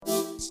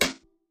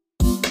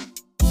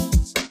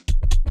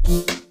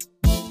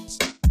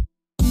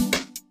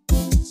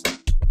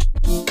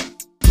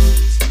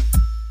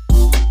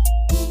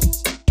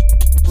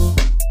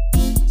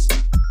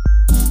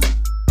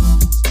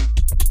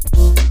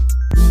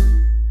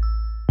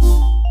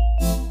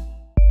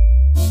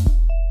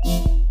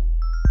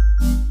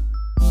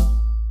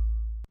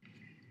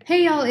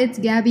it's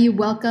Gabby.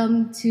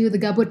 Welcome to the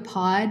Gubwood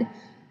Pod.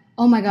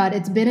 Oh my god,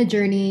 it's been a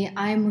journey.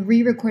 I'm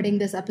re-recording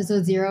this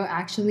episode 0.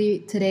 Actually,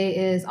 today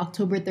is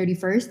October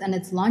 31st and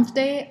it's launch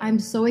day. I'm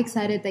so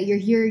excited that you're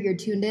here, you're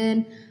tuned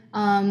in.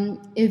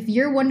 If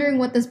you're wondering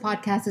what this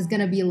podcast is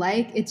going to be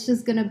like, it's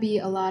just going to be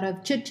a lot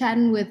of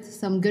chit-chatting with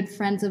some good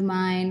friends of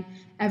mine.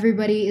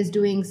 Everybody is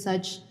doing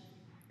such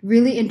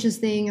really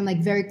interesting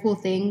and very cool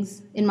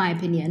things, in my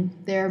opinion.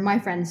 They're my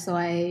friends, so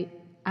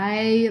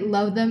I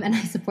love them and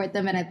I support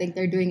them and I think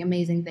they're doing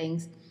amazing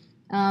things.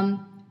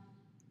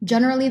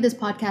 Generally, this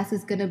podcast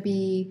is going to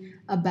be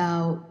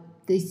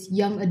about this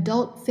young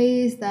adult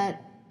phase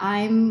that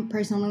I'm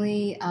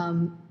personally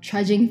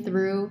trudging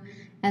through.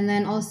 And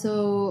then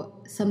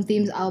also some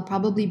themes I'll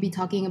probably be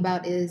talking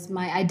about is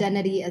my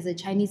identity as a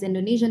Chinese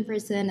Indonesian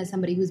person, as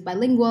somebody who's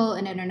bilingual,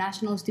 an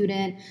international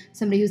student,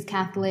 somebody who's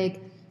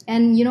Catholic,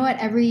 and you know what,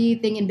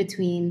 everything in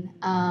between.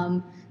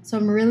 So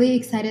I'm really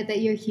excited that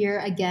you're here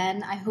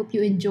again. I hope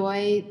you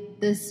enjoy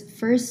this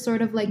first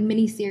sort of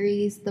mini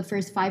series, the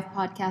first 5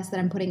 podcasts that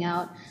I'm putting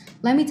out.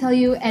 Let me tell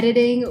you,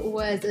 editing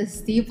was a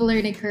steep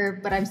learning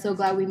curve, but I'm so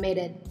glad we made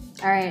it.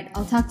 All right,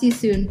 I'll talk to you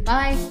soon.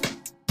 Bye.